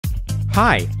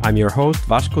Hi, I'm your host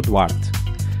Vasco Duarte.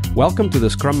 Welcome to the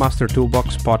Scrum Master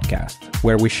Toolbox podcast,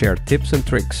 where we share tips and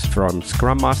tricks from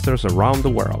Scrum Masters around the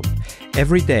world.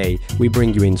 Every day, we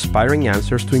bring you inspiring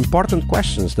answers to important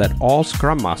questions that all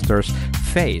Scrum Masters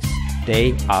face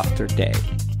day after day.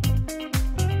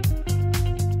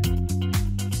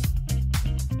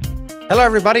 Hello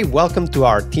everybody, welcome to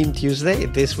our Team Tuesday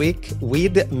this week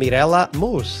with Mirela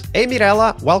Meadows. Hey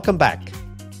Mirela, welcome back.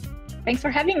 Thanks for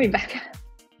having me back.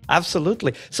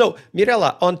 Absolutely. So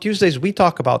Mirela, on Tuesdays we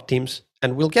talk about teams,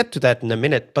 and we'll get to that in a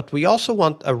minute, but we also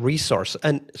want a resource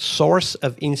and source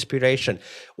of inspiration.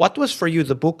 What was for you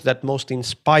the book that most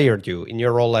inspired you in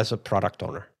your role as a product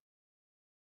owner?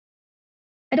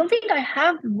 I don't think I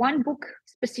have one book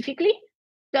specifically.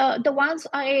 The ones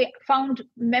I found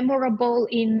memorable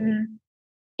in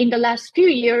the last few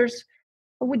years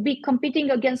would be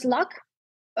Competing Against Luck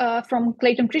from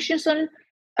Clayton Christensen.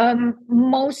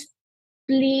 Mostly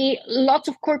lots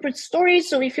of corporate stories.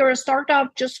 So if you're a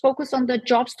startup, just focus on the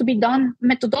jobs to be done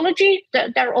methodology.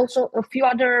 There are also a few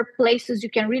other places you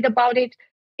can read about it.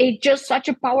 It's just such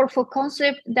a powerful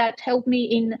concept that helped me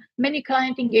in many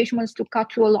client engagements to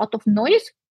cut through a lot of noise.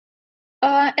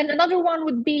 And another one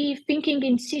would be Thinking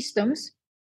in Systems,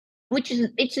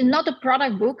 it's not a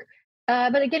product book,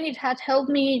 but again, it had helped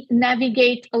me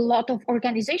navigate a lot of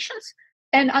organizations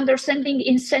and understanding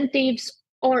incentives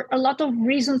or a lot of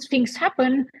reasons things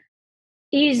happen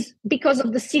is because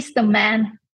of the system,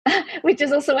 man, which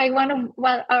is also like one of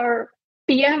what our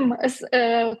PM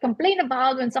complained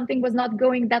about when something was not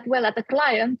going that well at the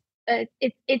client.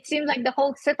 It seemed like the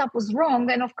whole setup was wrong.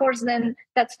 And of course, then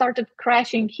that started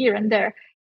crashing here and there.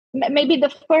 Maybe the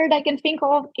third I can think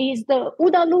of is the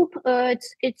OODA Loop.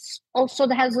 It's also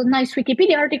that has a nice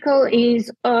Wikipedia article,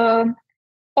 is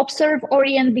Observe,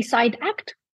 Orient, Decide,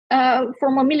 Act.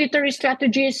 From a military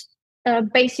strategist,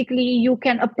 basically you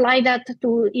can apply that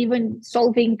to even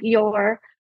solving your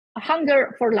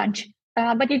hunger for lunch.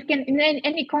 But it can, in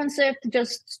any concept,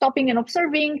 just stopping and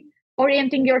observing,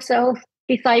 orienting yourself,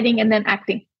 deciding, and then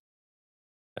acting.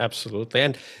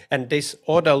 Absolutely. And this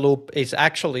OODA Loop is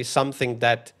actually something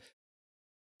that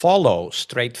follows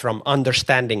straight from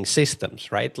understanding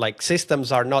systems, right? Like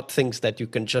systems are not things that you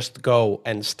can just go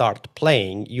and start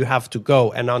playing. You have to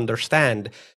go and understand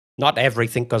not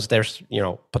everything, because there's,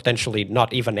 potentially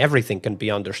not even everything can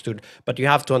be understood, but you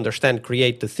have to understand,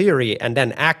 create the theory, and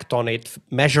then act on it,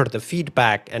 measure the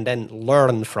feedback, and then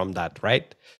learn from that,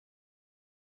 right?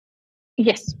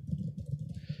 Yes.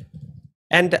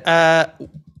 And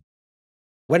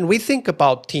when we think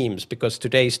about teams, because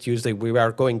today is Tuesday, we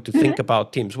are going to think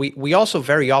about teams. We also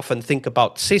very often think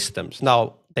about systems.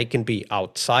 Now, they can be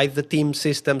outside the team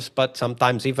systems, but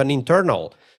sometimes even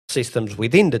internal systems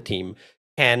within the team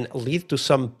can lead to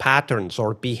some patterns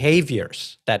or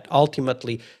behaviors that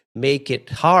ultimately make it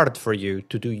hard for you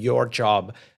to do your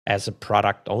job as a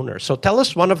product owner. So tell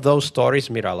us one of those stories,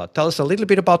 Mirela. Tell us a little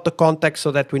bit about the context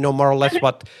so that we know more or less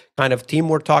what kind of team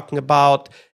we're talking about.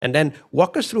 And then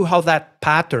walk us through how that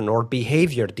pattern or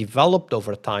behavior developed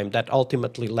over time that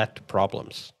ultimately led to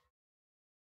problems.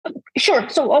 Sure.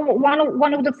 So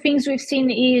one of the things we've seen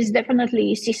is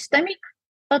definitely systemic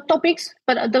topics,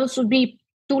 but those would be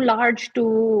too large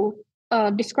to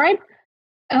describe.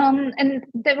 And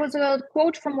there was a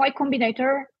quote from Y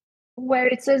Combinator where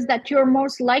it says that you're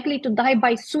most likely to die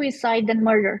by suicide than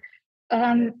murder.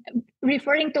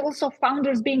 Referring to also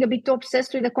founders being a bit too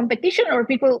obsessed with the competition, or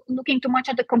people looking too much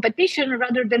at the competition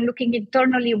rather than looking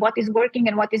internally what is working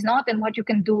and what is not and what you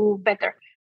can do better.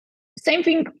 Same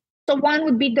thing. So one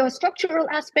would be the structural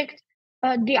aspect.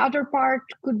 The other part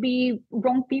could be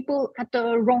wrong people at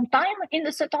the wrong time in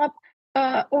the setup,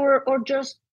 or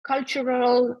just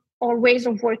cultural or ways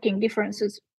of working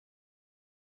differences.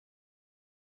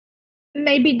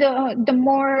 Maybe the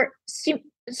more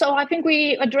so I think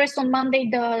we addressed on Monday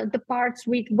the parts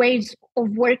with ways of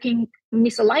working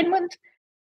misalignment.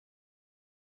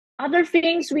 Other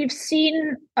things we've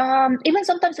seen, even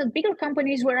sometimes at bigger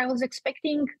companies where I was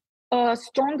expecting a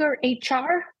stronger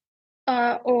HR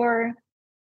or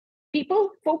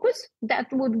people focus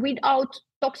that would weed out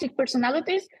toxic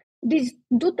personalities. These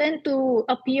do tend to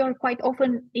appear quite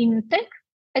often in tech,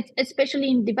 especially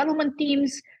in development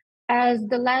teams, as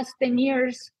the last 10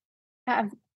 years have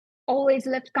always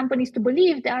led companies to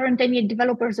believe there aren't any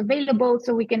developers available.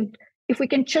 So if we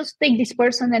can just take this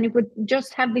person and we could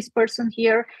just have this person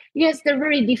here. Yes, they're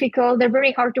very difficult. They're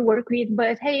very hard to work with,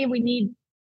 but hey, we need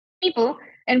people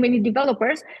and we need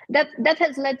developers. That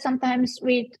has led sometimes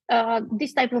with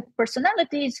this type of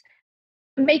personalities,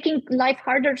 making life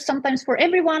harder sometimes for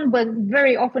everyone, but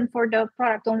very often for the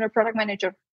product owner, product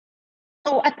manager.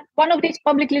 So at one of these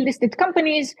publicly listed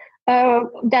companies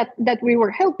that we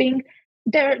were helping,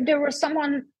 there was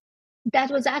someone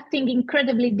that was acting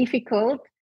incredibly difficult,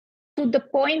 to the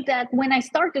point that when I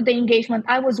started the engagement,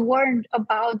 I was warned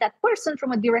about that person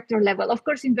from a director level, of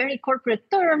course, in very corporate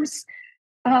terms,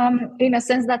 in a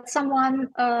sense that someone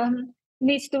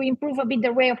needs to improve a bit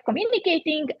their way of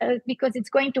communicating because it's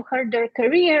going to hurt their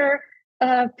career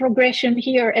progression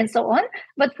here and so on.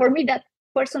 But for me, that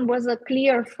person was a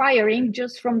clear firing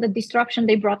just from the disruption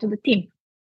they brought to the team.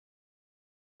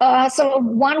 So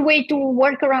one way to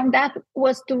work around that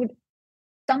was to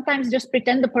sometimes just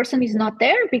pretend the person is not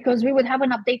there, because we would have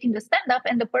an update in the stand-up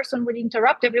and the person would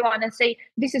interrupt everyone and say,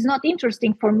 this is not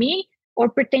interesting for me, or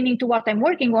pertaining to what I'm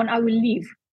working on, I will leave.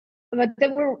 But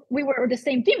we were the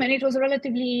same team, and it was a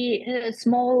relatively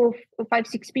small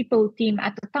 5-6 people team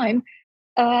at the time.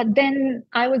 Then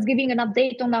I was giving an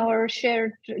update on our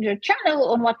shared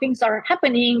channel on what things are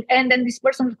happening, and then this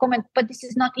person would comment, but this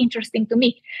is not interesting to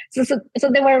me. So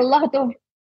there were a lot of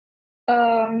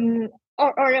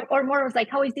or more was like,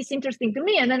 how is this interesting to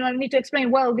me? And then I need to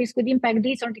explain, well, this could impact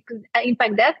this or it could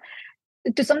impact that.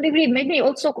 To some degree, it made me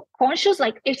also conscious,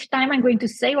 like each time I'm going to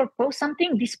say or post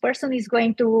something, this person is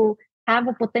going to have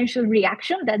a potential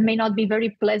reaction that may not be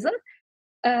very pleasant.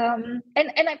 And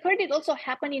I've heard it also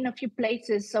happen in a few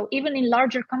places. So even in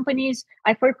larger companies,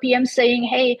 I've heard PMs saying,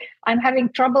 hey, I'm having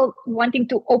trouble wanting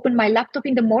to open my laptop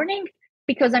in the morning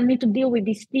because I need to deal with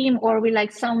this team or with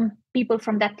like some people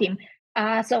from that team.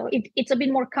 So it's a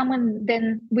bit more common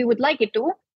than we would like it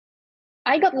to.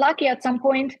 I got lucky at some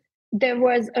point. There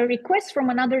was a request from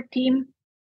another team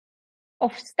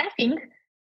of staffing,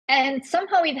 and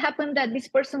somehow it happened that this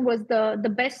person was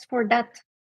the best for that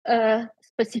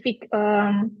specific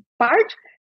part.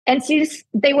 And since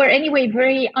they were anyway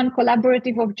very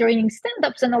uncollaborative of joining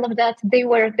stand-ups and all of that, they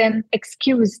were then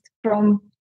excused from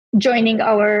joining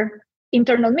our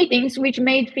internal meetings, which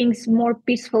made things more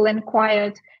peaceful and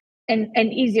quiet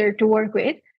and easier to work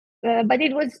with. But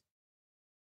it was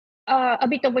a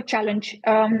bit of a challenge.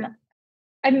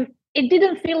 It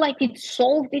didn't feel like it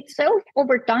solved itself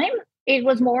over time. It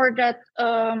was more that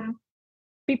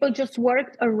people just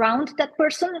worked around that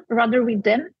person rather with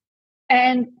them.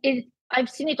 And I've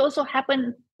seen it also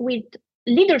happen with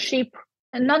leadership,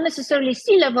 and not necessarily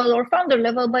C-level or founder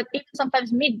level, but even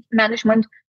sometimes mid-management,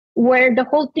 where the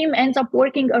whole team ends up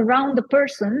working around the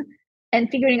person and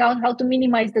figuring out how to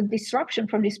minimize the disruption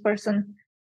from this person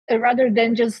rather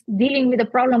than just dealing with the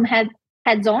problem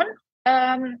heads-on.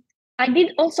 I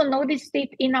did also notice it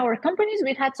in our companies.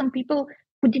 We had some people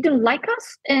who didn't like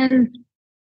us and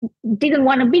didn't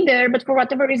want to be there, but for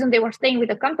whatever reason they were staying with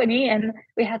the company, and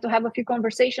we had to have a few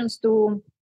conversations to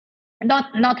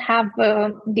not have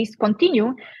this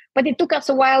continue. But it took us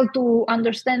a while to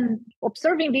understand,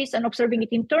 observing this and observing it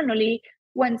internally,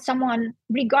 when someone,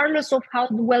 regardless of how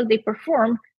well they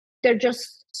perform, they're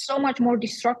just so much more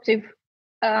disruptive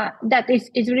that is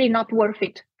really not worth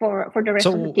it for the rest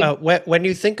of the team. When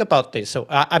you think about this, so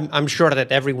I'm sure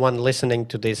that everyone listening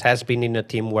to this has been in a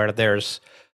team where there's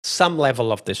some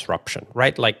level of disruption,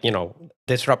 right? Like,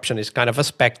 disruption is kind of a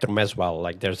spectrum as well.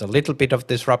 Like there's a little bit of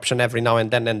disruption every now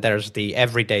and then, and there's the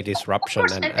everyday disruption.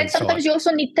 Of course, and so sometimes you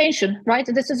also need tension, right?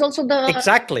 This is also the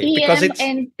exactly, EM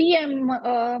and PM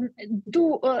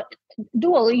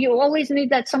dual. You always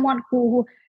need that someone who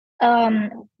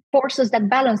forces that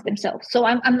balance themselves. So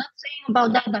I'm not saying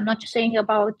about that. I'm not saying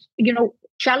about,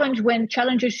 challenge when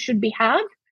challenges should be had,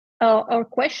 or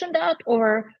question that,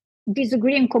 or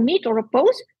disagree and commit or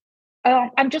oppose.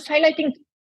 I'm just highlighting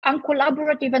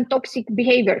uncollaborative and toxic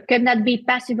behavior. Can that be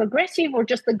passive aggressive or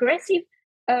just aggressive?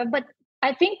 But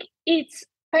I think it's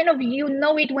kind of,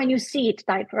 it when you see it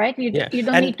type, right? You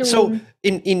don't need to. So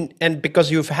and because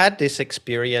you've had this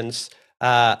experience,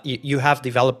 you have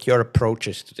developed your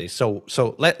approaches to this.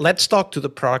 So let's talk to the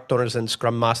product owners and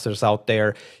scrum masters out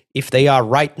there. If they are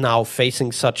right now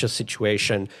facing such a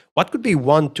situation, what could be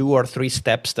 1, 2, or 3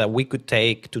 steps that we could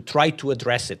take to try to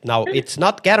address it? Now, it's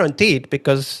not guaranteed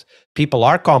because people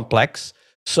are complex.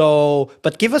 So,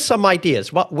 but give us some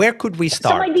ideas. Where could we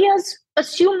start? Some ideas.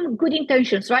 Assume good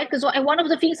intentions, right? Because one of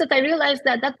the things that I realized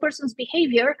that person's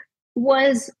behavior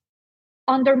was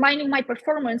undermining my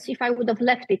performance if I would have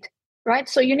left it, right?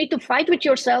 So you need to fight with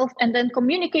yourself and then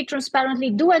communicate transparently.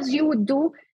 Do as you would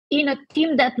do in a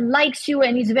team that likes you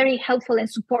and is very helpful and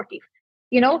supportive,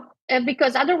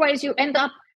 because otherwise you end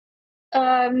up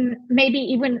maybe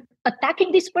even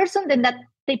attacking this person, then that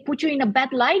they put you in a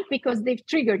bad light because they've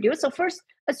triggered you. So first,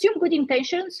 assume good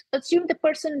intentions, assume the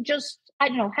person just,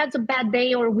 has a bad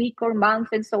day or week or month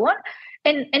and so on,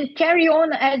 and carry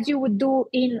on as you would do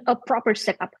in a proper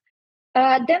setup.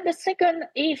 Then the second,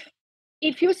 if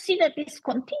if you see that this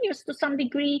continues to some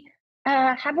degree,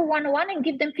 have a one-on-one and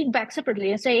give them feedback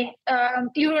separately and say,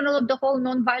 the whole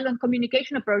nonviolent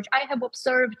communication approach. I have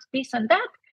observed this and that.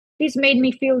 This made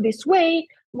me feel this way.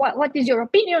 What is your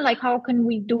opinion? Like, how can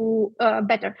we do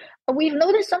better? We've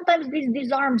noticed sometimes this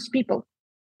disarms people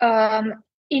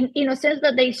in a sense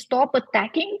that they stop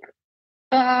attacking.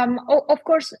 Of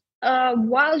course,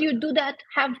 while you do that,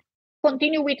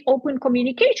 continue with open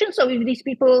communication. So if these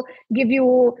people give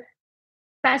you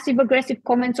passive aggressive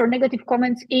comments or negative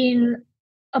comments in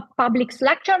a public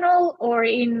Slack channel or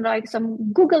in like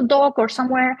some Google Doc or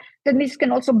somewhere, then this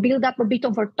can also build up a bit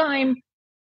over time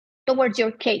towards your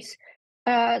case.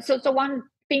 So one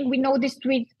thing we noticed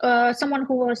with someone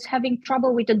who was having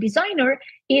trouble with a designer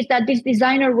is that this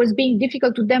designer was being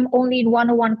difficult to them only in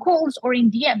one-on-one calls or in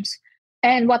DMs.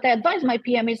 And what I advise my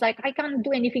PM is like, I can't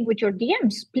do anything with your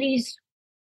DMs. Please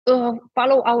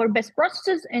follow our best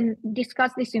processes and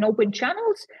discuss this in open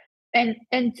channels. And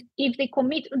if they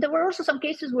commit, there were also some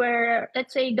cases where,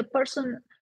 let's say, the person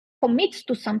commits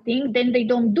to something, then they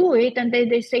don't do it, and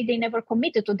they say they never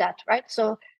committed to that, right?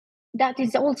 So that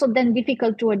is also then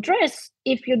difficult to address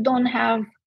if you don't have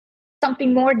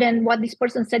something more than what this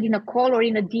person said in a call or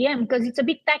in a DM, because it's a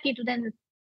bit tacky to then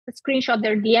screenshot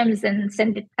their DMs and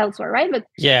send it elsewhere, right? But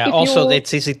yeah, also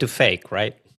it's easy to fake,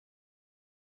 right?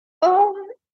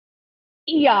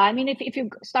 Yeah, I mean, if you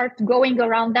start going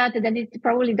around that, then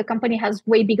probably the company has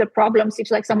way bigger problems if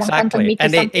like someone can't admit to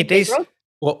something. And it is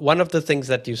one of the things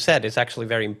that you said is actually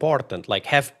very important. Like,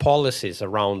 have policies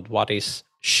around what is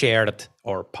shared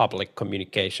or public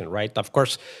communication, right? Of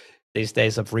course, these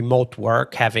days of remote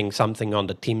work, having something on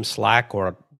the team Slack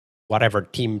or whatever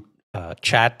team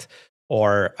chat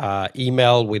or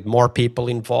email with more people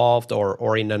involved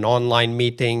or in an online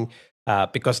meeting,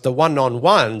 because the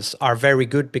one-on-ones are very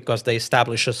good because they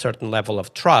establish a certain level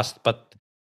of trust. But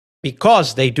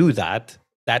because they do that,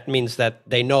 that means that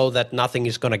they know that nothing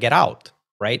is going to get out,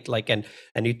 right? Like, and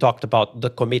you talked about the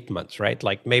commitments, right?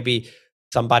 Like maybe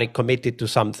somebody committed to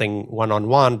something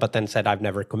one-on-one, but then said, I've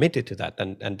never committed to that.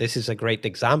 And this is a great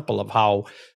example of how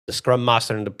the Scrum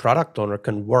Master and the product owner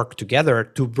can work together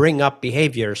to bring up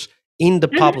behaviors in the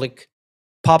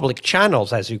public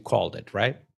channels, as you called it,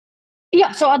 right?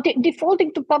 Yeah, so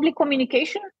defaulting to public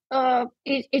communication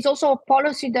is also a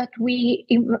policy that we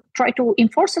try to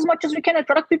enforce as much as we can at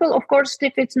product people. Of course,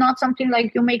 if it's not something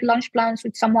like you make lunch plans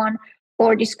with someone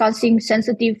or discussing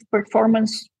sensitive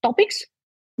performance topics,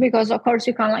 because of course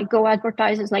you can't like go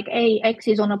advertise as like, hey, X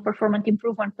is on a performance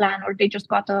improvement plan, or they just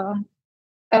got a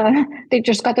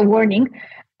warning.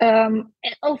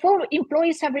 Although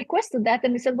employees have requested that,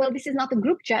 and they said, well, this is not a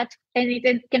group chat, and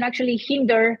it can actually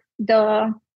hinder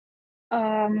the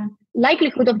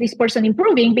likelihood of this person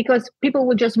improving, because people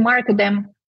will just mark them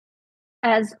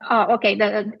as okay,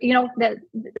 they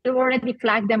already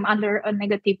flagged them under a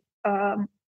negative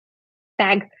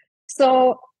tag.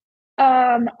 So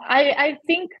I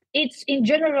think it's in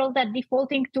general that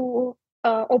defaulting to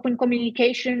open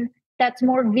communication that's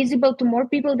more visible to more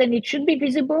people than it should be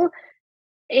visible,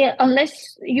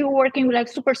 unless you're working with like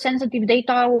super sensitive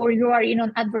data or you are in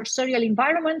an adversarial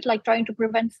environment, like trying to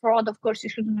prevent fraud. Of course, you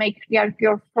shouldn't make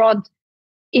your fraud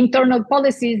internal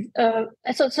policies.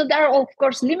 So there are, of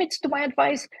course, limits to my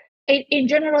advice. In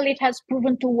general, it has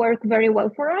proven to work very well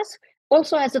for us,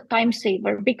 also as a time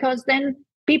saver, because then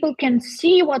people can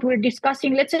see what we're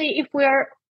discussing. Let's say if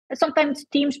sometimes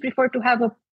teams prefer to have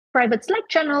a private Slack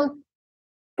channel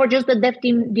for just the dev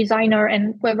team, designer,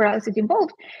 and whoever else is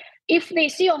involved. If they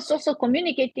see us also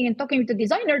communicating and talking with the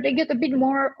designer, they get a bit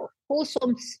more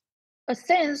wholesome a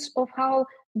sense of how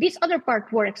this other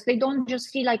part works. They don't just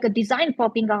see like a design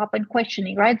popping up and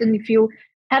questioning, right? And if you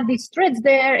have these threads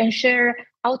there and share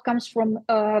outcomes from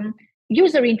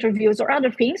user interviews or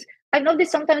other things, I've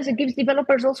noticed sometimes it gives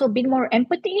developers also a bit more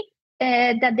empathy,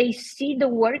 that they see the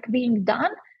work being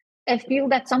done. I feel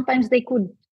that sometimes they could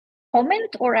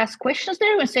comment or ask questions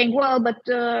there and saying, well, but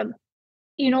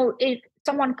if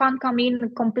someone can't come in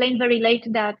and complain very late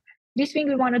that this thing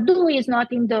we want to do is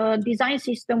not in the design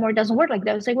system or doesn't work like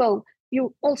that, I say, well,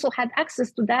 you also had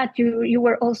access to that. You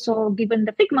were also given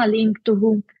the Figma link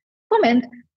to comment.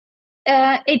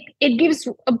 It gives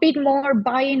a bit more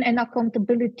buy-in and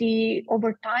accountability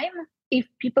over time if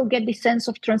people get the sense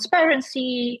of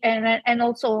transparency and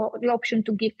also the option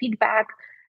to give feedback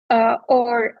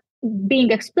or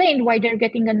being explained why they're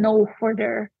getting a no for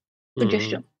their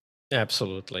suggestion.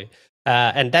 Absolutely.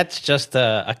 And that's just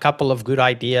a couple of good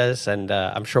ideas, and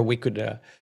I'm sure we could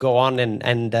go on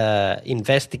and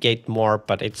investigate more,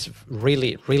 but it's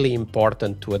really, really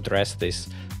important to address this,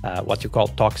 what you call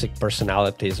toxic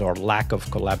personalities or lack of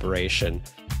collaboration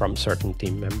from certain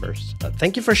team members.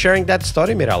 Thank you for sharing that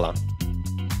story, Mirela.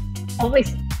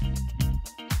 Always.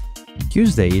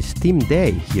 Tuesday is Team Day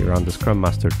here on the Scrum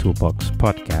Master Toolbox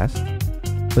podcast.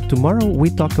 But tomorrow we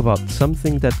talk about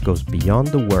something that goes beyond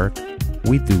the work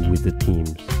we do with the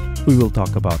teams. We will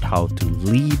talk about how to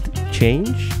lead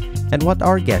change and what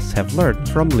our guests have learned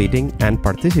from leading and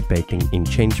participating in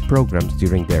change programs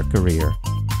during their career.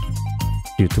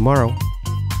 See you tomorrow.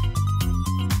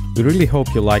 We really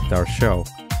hope you liked our show.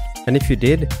 And if you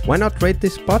did, why not rate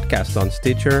this podcast on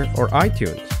Stitcher or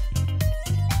iTunes?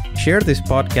 Share this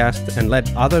podcast and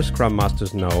let other Scrum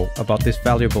Masters know about this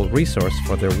valuable resource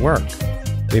for their work.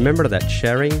 Remember that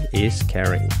sharing is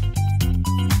caring.